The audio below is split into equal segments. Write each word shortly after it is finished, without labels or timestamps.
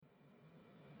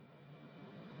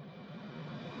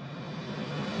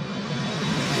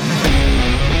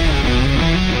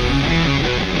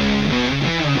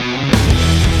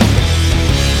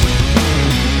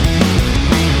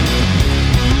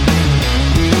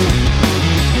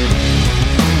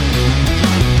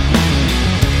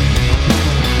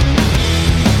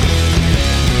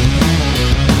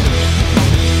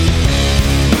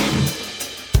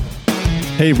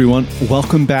Hey everyone,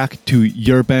 welcome back to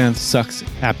Your Band Sucks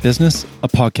at Business, a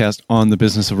podcast on the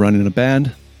business of running a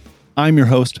band. I'm your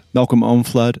host, Malcolm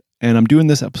Ohmflood, and I'm doing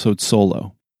this episode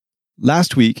solo.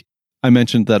 Last week, I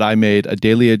mentioned that I made a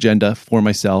daily agenda for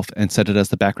myself and set it as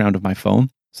the background of my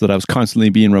phone so that I was constantly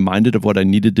being reminded of what I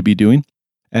needed to be doing.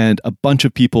 And a bunch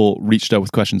of people reached out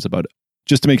with questions about it.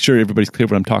 Just to make sure everybody's clear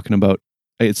what I'm talking about,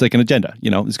 it's like an agenda,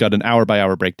 it's got an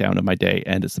hour-by-hour breakdown of my day,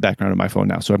 and it's the background of my phone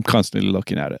now, so I'm constantly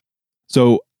looking at it.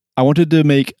 So I wanted to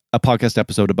make a podcast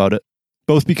episode about it,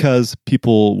 both because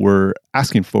people were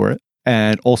asking for it,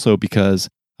 and also because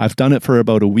I've done it for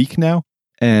about a week now,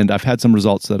 and I've had some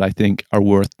results that I think are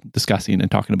worth discussing and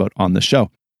talking about on the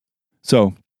show.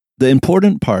 So the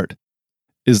important part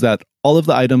is that all of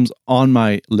the items on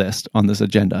my list on this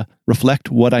agenda reflect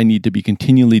what I need to be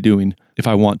continually doing if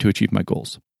I want to achieve my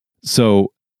goals.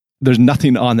 So there's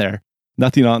nothing on there,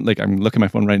 like I'm looking at my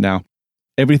phone right now.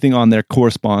 Everything on there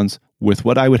corresponds with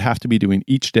what I would have to be doing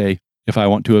each day if I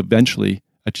want to eventually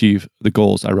achieve the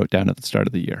goals I wrote down at the start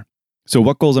of the year. So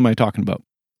what goals am I talking about?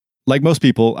 Like most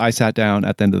people, I sat down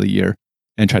at the end of the year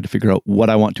and tried to figure out what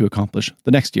I want to accomplish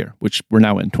the next year, which we're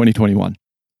now in 2021.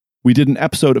 We did an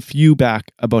episode a few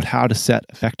back about how to set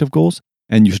effective goals,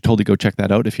 and you should totally go check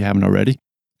that out if you haven't already.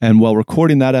 And while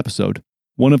recording that episode,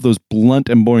 one of those blunt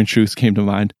and boring truths came to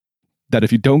mind that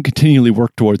if you don't continually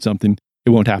work towards something, it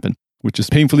won't happen, which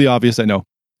is painfully obvious, I know,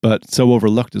 but so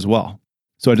overlooked as well.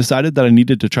 So I decided that I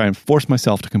needed to try and force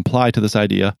myself to comply to this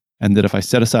idea, and that if I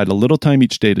set aside a little time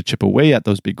each day to chip away at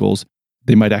those big goals,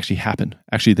 they might actually happen.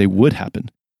 Actually, they would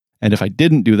happen. And if I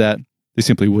didn't do that, they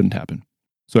simply wouldn't happen.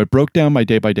 So I broke down my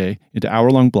day by day into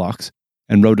hour-long blocks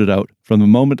and wrote it out from the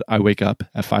moment I wake up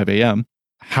at 5 a.m.,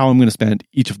 how I'm going to spend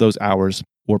each of those hours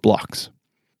or blocks.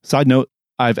 Side note,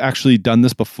 I've actually done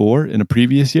this before in a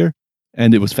previous year,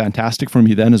 and it was fantastic for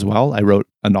me then as well. I wrote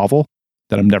a novel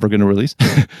that I'm never going to release,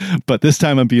 but this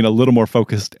time I'm being a little more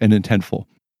focused and intentful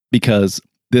because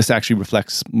this actually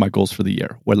reflects my goals for the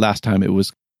year, where last time it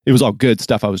was all good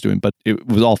stuff I was doing, but it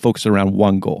was all focused around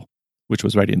one goal, which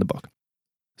was writing the book.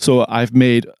 So I've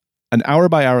made an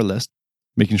hour-by-hour list,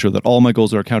 making sure that all my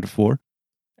goals are accounted for,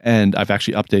 and I've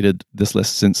actually updated this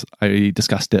list since I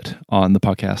discussed it on the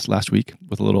podcast last week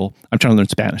with a little, I'm trying to learn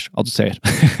Spanish. I'll just say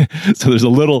it. So there's a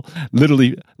little,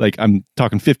 literally, like I'm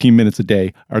talking 15 minutes a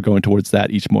day are going towards that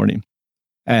each morning.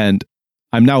 And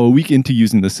I'm now a week into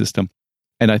using this system.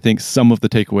 And I think some of the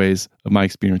takeaways of my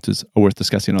experiences are worth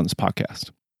discussing on this podcast.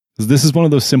 Because this is one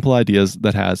of those simple ideas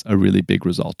that has a really big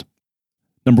result.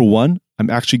 Number one,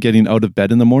 I'm actually getting out of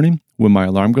bed in the morning when my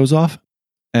alarm goes off.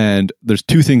 And there's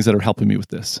two things that are helping me with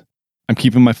this. I'm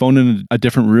keeping my phone in a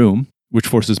different room, which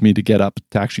forces me to get up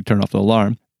to actually turn off the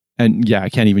alarm. And yeah, I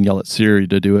can't even yell at Siri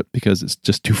to do it because it's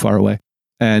just too far away.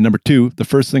 And number two, the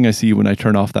first thing I see when I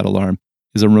turn off that alarm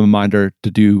is a reminder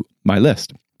to do my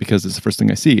list because it's the first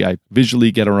thing I see. I visually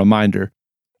get a reminder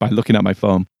by looking at my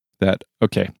phone that,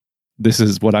 okay, this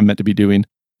is what I'm meant to be doing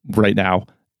right now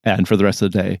and for the rest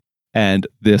of the day. And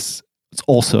this is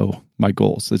also my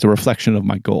goals. It's a reflection of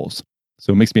my goals.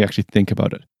 So it makes me actually think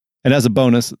about it. And as a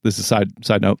bonus, this is a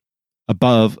side note,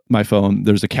 above my phone,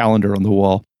 there's a calendar on the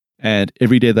wall. And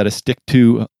every day that I stick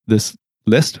to this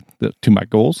list, to my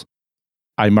goals,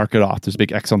 I mark it off. There's a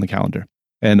big X on the calendar.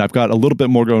 And I've got a little bit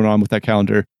more going on with that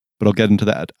calendar, but I'll get into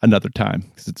that another time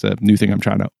because it's a new thing I'm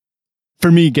trying out.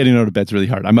 For me, getting out of bed's really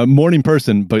hard. I'm a morning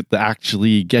person, but the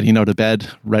actually getting out of bed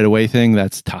right away thing,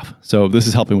 that's tough. So this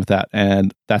is helping with that.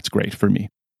 And that's great for me.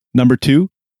 Number two,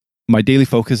 my daily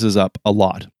focus is up a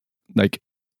lot, like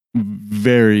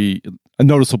a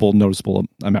noticeable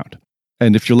amount.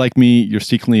 And if you're like me, you're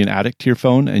secretly an addict to your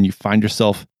phone and you find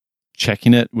yourself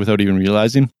checking it without even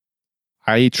realizing.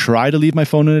 I try to leave my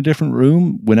phone in a different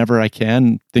room whenever I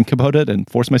can, think about it and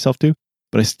force myself to,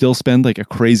 but I still spend like a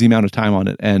crazy amount of time on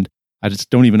it. And I just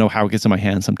don't even know how it gets in my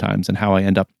hand sometimes and how I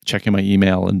end up checking my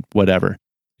email and whatever.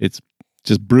 It's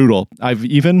just brutal. I've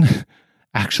even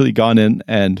actually gone in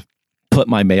and put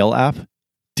my mail app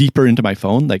deeper into my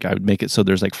phone. Like I would make it so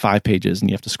there's like 5 pages and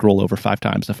you have to scroll over 5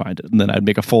 times to find it. And then I'd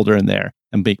make a folder in there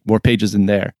and make more pages in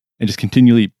there and just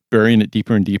continually burying it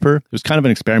deeper and deeper. It was kind of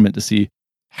an experiment to see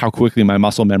how quickly my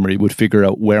muscle memory would figure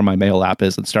out where my mail app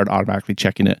is and start automatically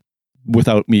checking it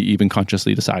without me even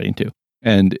consciously deciding to.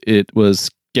 And it was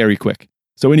scary quick.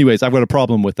 So anyways, I've got a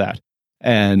problem with that.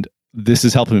 And this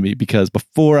is helping me because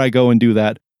before I go and do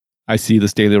that, I see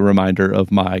this daily reminder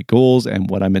of my goals and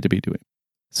what I'm meant to be doing.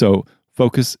 So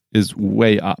focus is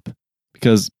way up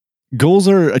because goals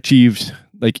are achieved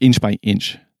like inch by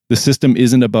inch. The system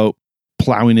isn't about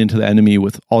plowing into the enemy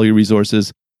with all your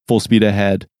resources, full speed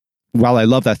ahead. While I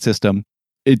love that system,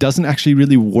 it doesn't actually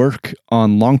really work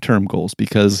on long-term goals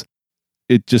because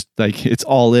it just like it's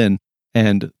all in,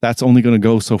 and that's only going to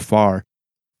go so far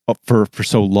for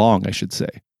so long, I should say.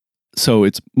 So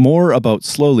it's more about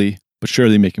slowly but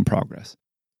surely making progress,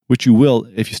 which you will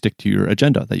if you stick to your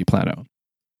agenda that you plan out.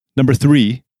 Number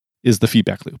 3 is the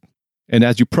feedback loop. And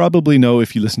as you probably know,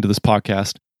 if you listen to this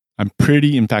podcast, I'm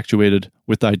pretty infatuated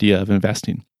with the idea of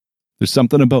investing. There's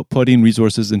something about putting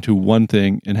resources into one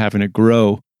thing and having it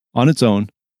grow on its own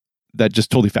that just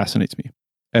totally fascinates me.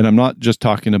 And I'm not just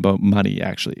talking about money,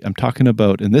 actually. I'm talking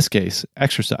about, in this case,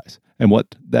 exercise. And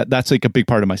that's like a big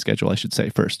part of my schedule, I should say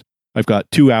first. I've got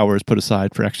 2 hours put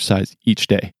aside for exercise each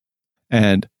day.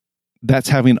 And that's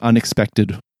having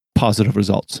unexpected positive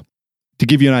results. To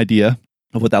give you an idea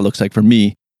of what that looks like for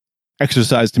me,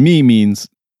 exercise to me means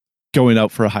going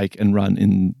out for a hike and run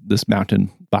in this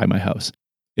mountain by my house.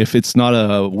 If it's not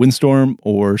a windstorm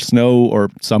or snow or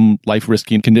some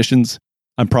life-risking conditions,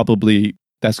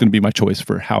 that's going to be my choice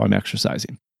for how I'm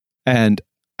exercising. And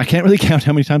I can't really count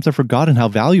how many times I've forgotten how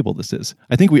valuable this is.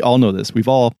 I think we all know this. We've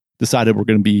all decided we're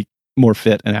going to be more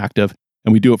fit and active,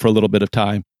 and we do it for a little bit of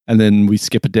time, and then we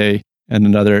skip a day and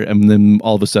another, and then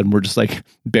all of a sudden we're just like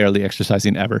barely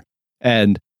exercising ever.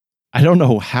 And I don't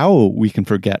know how we can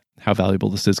forget how valuable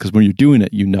this is, because when you're doing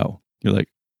it, you're like,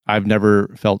 I've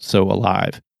never felt so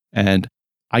alive. And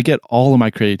I get all of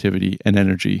my creativity and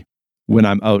energy when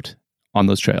I'm out on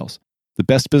those trails. The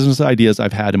best business ideas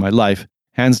I've had in my life,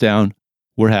 hands down,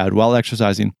 were had while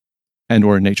exercising and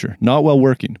or in nature, not while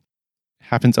working. It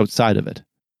happens outside of it.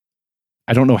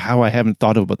 I don't know how I haven't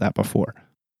thought about that before.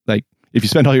 Like, if you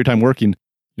spend all your time working,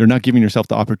 you're not giving yourself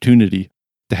the opportunity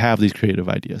to have these creative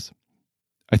ideas.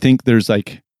 I think there's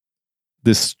like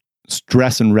this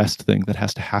stress and rest thing that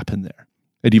has to happen there.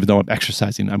 And even though I'm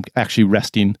exercising, I'm actually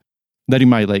resting, letting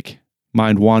my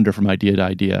mind wander from idea to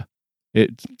idea.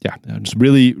 It's just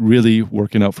really, really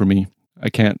working out for me. I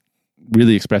can't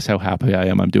really express how happy I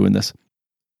am I'm doing this.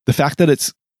 The fact that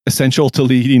it's essential to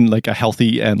leading like a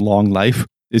healthy and long life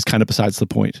is kind of besides the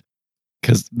point.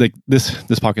 Because this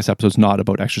podcast episode is not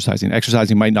about exercising.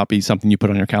 Exercising might not be something you put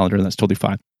on your calendar, and that's totally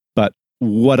fine. But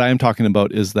what I am talking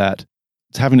about is that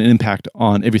it's having an impact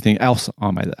on everything else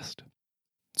on my list.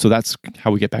 So that's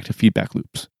how we get back to feedback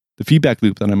loops. The feedback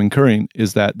loop that I'm incurring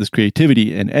is that this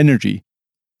creativity and energy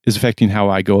is affecting how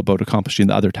I go about accomplishing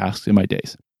the other tasks in my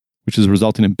days, which is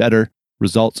resulting in better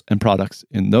results and products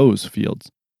in those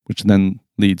fields, which then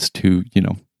leads to,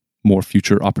 more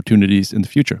future opportunities in the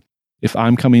future. If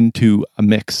I'm coming to a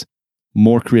mix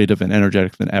more creative and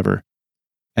energetic than ever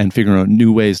and figuring out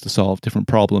new ways to solve different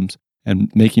problems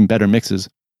and making better mixes,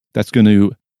 that's going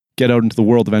to get out into the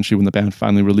world eventually when the band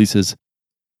finally releases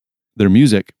their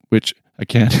music, which I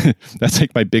can't, that's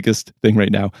like my biggest thing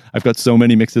right now. I've got so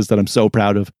many mixes that I'm so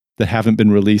proud of that haven't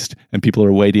been released and people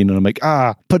are waiting and I'm like,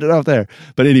 put it out there.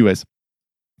 But anyways,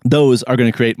 those are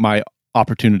going to create my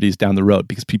opportunities down the road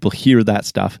because people hear that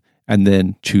stuff and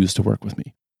then choose to work with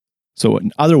me. So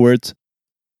in other words,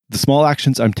 the small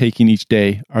actions I'm taking each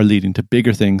day are leading to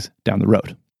bigger things down the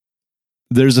road.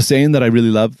 There's a saying that I really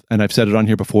love, and I've said it on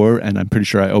here before, and I'm pretty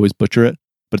sure I always butcher it,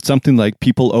 but it's something like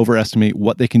people overestimate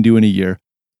what they can do in a year,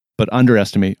 but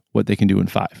underestimate what they can do in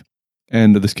 5.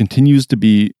 And this continues to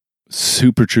be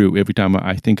super true every time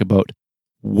I think about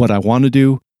what I want to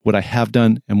do, what I have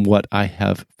done, and what I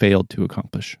have failed to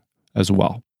accomplish as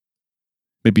well.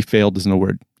 Maybe failed isn't a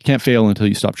word. You can't fail until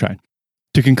you stop trying.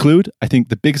 To conclude, I think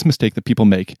the biggest mistake that people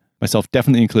make, myself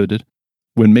definitely included,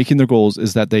 when making their goals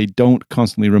is that they don't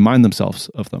constantly remind themselves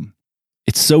of them.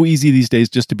 It's so easy these days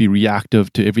just to be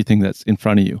reactive to everything that's in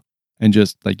front of you. And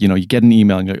just you get an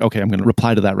email and you're like, okay, I'm going to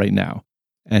reply to that right now.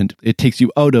 And it takes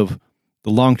you out of the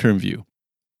long-term view.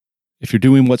 If you're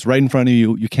doing what's right in front of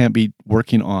you, you can't be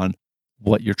working on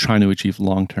what you're trying to achieve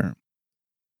long-term.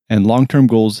 And long-term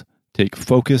goals take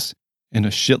focus and a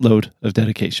shitload of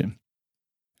dedication.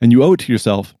 And you owe it to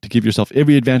yourself to give yourself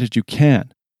every advantage you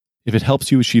can. If it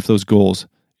helps you achieve those goals,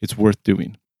 it's worth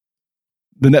doing.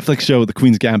 The Netflix show, The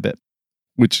Queen's Gambit,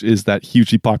 which is that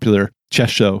hugely popular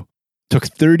chess show, took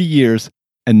 30 years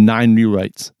and 9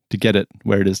 rewrites to get it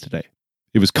where it is today.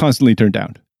 It was constantly turned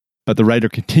down, but the writer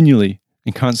continually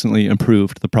and constantly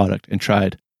improved the product and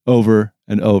tried over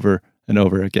and over and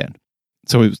over again.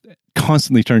 So it was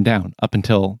constantly turned down up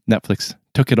until Netflix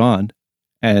took it on,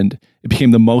 and it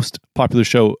became the most popular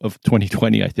show of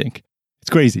 2020, I think. It's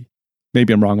crazy.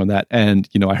 Maybe I'm wrong on that. And,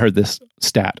 I heard this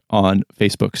stat on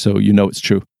Facebook, so it's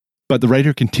true. But the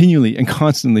writer continually and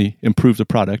constantly improved the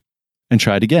product and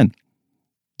tried again,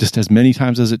 just as many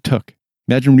times as it took.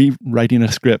 Imagine rewriting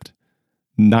a script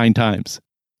 9 times.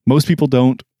 Most people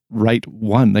don't write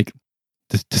one.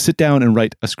 To sit down and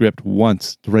write a script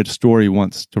once, to write a story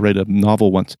once, to write a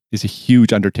novel once is a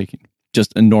huge undertaking.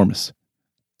 just enormous.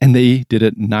 And they did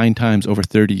it 9 times over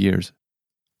 30 years.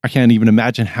 I can't even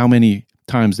imagine how many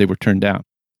times they were turned down.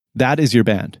 That is your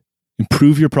band.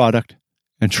 Improve your product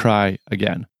and try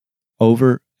again,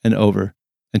 over and over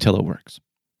until it works.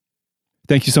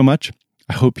 Thank you so much.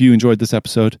 I hope you enjoyed this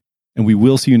episode, and we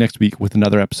will see you next week with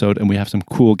another episode, and we have some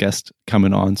cool guests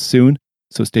coming on soon,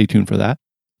 so stay tuned for that.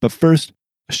 But first,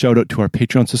 a shout out to our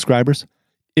Patreon subscribers.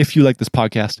 If you like this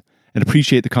podcast and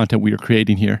appreciate the content we are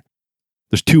creating here,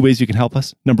 there's 2 ways you can help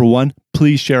us. Number 1,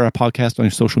 please share our podcast on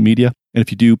your social media. And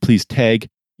if you do, please tag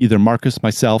either Marcus,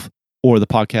 myself, or the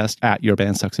podcast at Your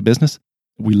Band Sucks at Business.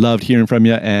 We loved hearing from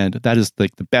you, and that is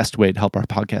like the best way to help our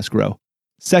podcast grow.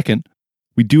 Second,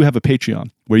 we do have a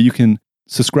Patreon where you can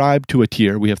subscribe to a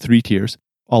tier. We have 3 tiers,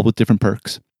 all with different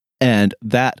perks. And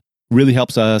that really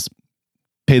helps us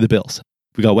pay the bills.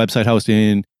 We got website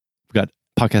hosting, we got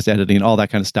podcast editing, all that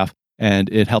kind of stuff. And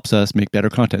it helps us make better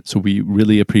content. So we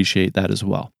really appreciate that as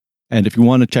well. And if you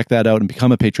want to check that out and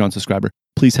become a Patreon subscriber,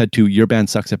 please head to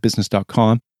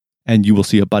yourbandsucksatbusiness.com and you will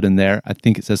see a button there. I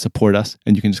think it says support us,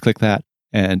 and you can just click that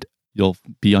and you'll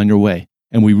be on your way.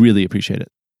 And we really appreciate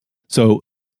it. So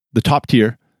the top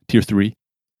tier, tier 3,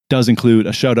 does include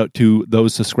a shout out to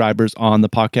those subscribers on the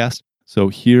podcast. So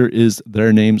here is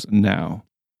their names now.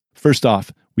 First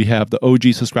off, we have the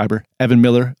OG subscriber, Evan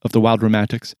Miller of the Wild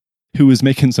Romantics, who is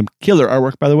making some killer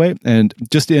artwork, by the way. And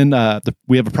just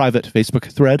we have a private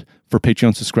Facebook thread for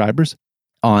Patreon subscribers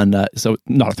so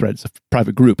not a thread, it's a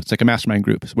private group. It's like a mastermind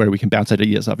group where we can bounce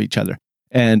ideas off each other.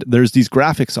 And there's these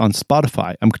graphics on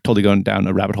Spotify. I'm totally going down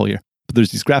a rabbit hole here, but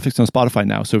there's these graphics on Spotify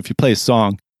now. So if you play a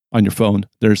song on your phone,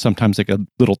 there's sometimes like a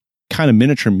little kind of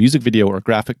miniature music video or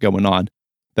graphic going on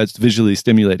that's visually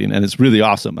stimulating. And it's really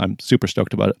awesome. I'm super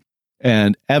stoked about it.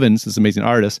 And Evan's this amazing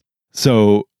artist.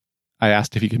 So I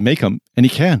asked if he could make them, and he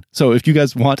can. So if you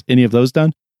guys want any of those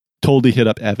done, totally hit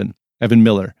up Evan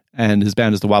Miller, and his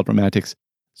band is the Wild Romantics.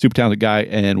 Super talented guy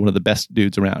and one of the best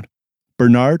dudes around.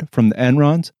 Bernard from the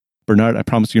Enrons. Bernard, I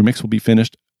promise your mix will be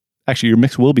finished. Actually, your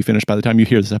mix will be finished by the time you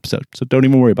hear this episode, so don't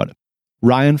even worry about it.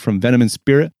 Ryan from Venom and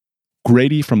Spirit.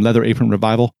 Grady from Leather Apron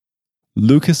Revival.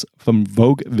 Lucas from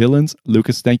Vogue Villains.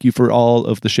 Lucas, thank you for all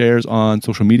of the shares on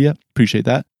social media. Appreciate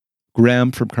that.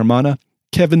 Graham from Carmana.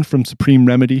 Kevin from Supreme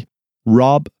Remedy.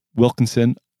 Rob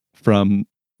Wilkinson from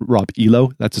Rob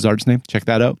Elo. That's his artist name. Check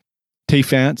that out. Tay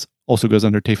Fance also goes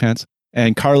under Tay Fance.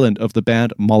 And Carland of the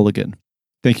band Mulligan.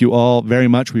 Thank you all very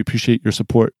much. We appreciate your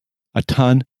support a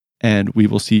ton. And we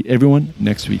will see everyone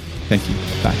next week. Thank you.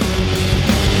 Bye.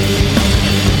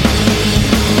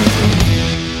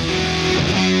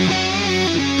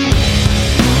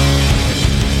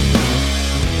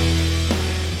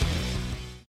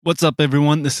 What's up,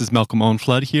 everyone? This is Malcolm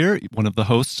Owenflood here, one of the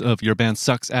hosts of Your Band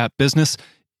Sucks at Business.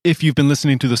 If you've been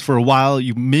listening to this for a while,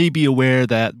 you may be aware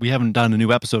that we haven't done a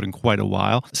new episode in quite a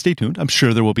while. Stay tuned. I'm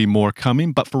sure there will be more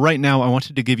coming. But for right now, I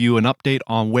wanted to give you an update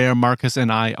on where Marcus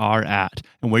and I are at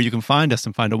and where you can find us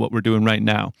and find out what we're doing right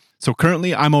now. So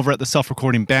currently, I'm over at the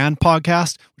Self-Recording Band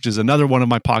podcast, which is another one of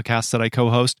my podcasts that I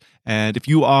co-host. And if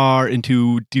you are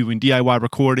into doing DIY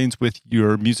recordings with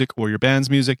your music or your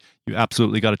band's music, you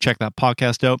absolutely got to check that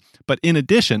podcast out. But in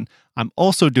addition, I'm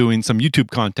also doing some YouTube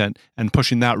content and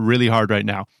pushing that really hard right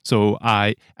now. So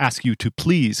I ask you to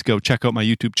please go check out my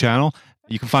YouTube channel.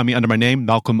 You can find me under my name,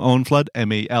 Malcolm Owenflood,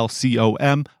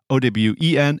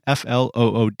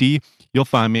 MALCOMOWENFLOOD. You'll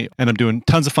find me, and I'm doing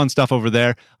tons of fun stuff over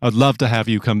there. I'd love to have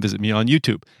you come visit me on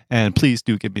YouTube. And please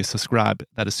do give me a subscribe.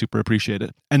 That is super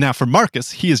appreciated. And now for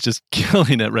Marcus, he is just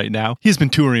killing it right now. He's been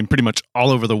touring pretty much all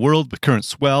over the world with Current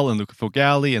Swell and Luca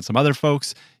Fogali and some other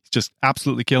folks. He's just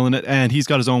absolutely killing it. And he's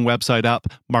got his own website up,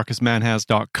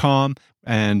 marcusmanhas.com.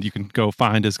 And you can go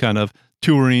find his kind of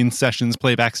touring sessions,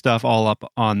 playback stuff all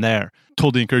up on there.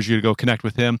 Totally encourage you to go connect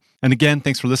with him. And again,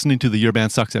 thanks for listening to the Your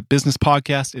Band Sucks at Business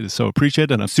podcast. It is so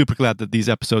appreciated, and I'm super glad that these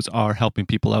episodes are helping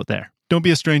people out there. Don't be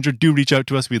a stranger. Do reach out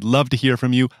to us. We'd love to hear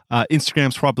from you.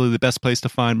 Instagram's probably the best place to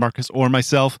find Marcus or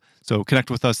myself. So connect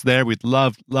with us there. We'd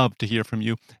love to hear from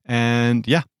you. And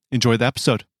yeah, enjoy the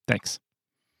episode. Thanks.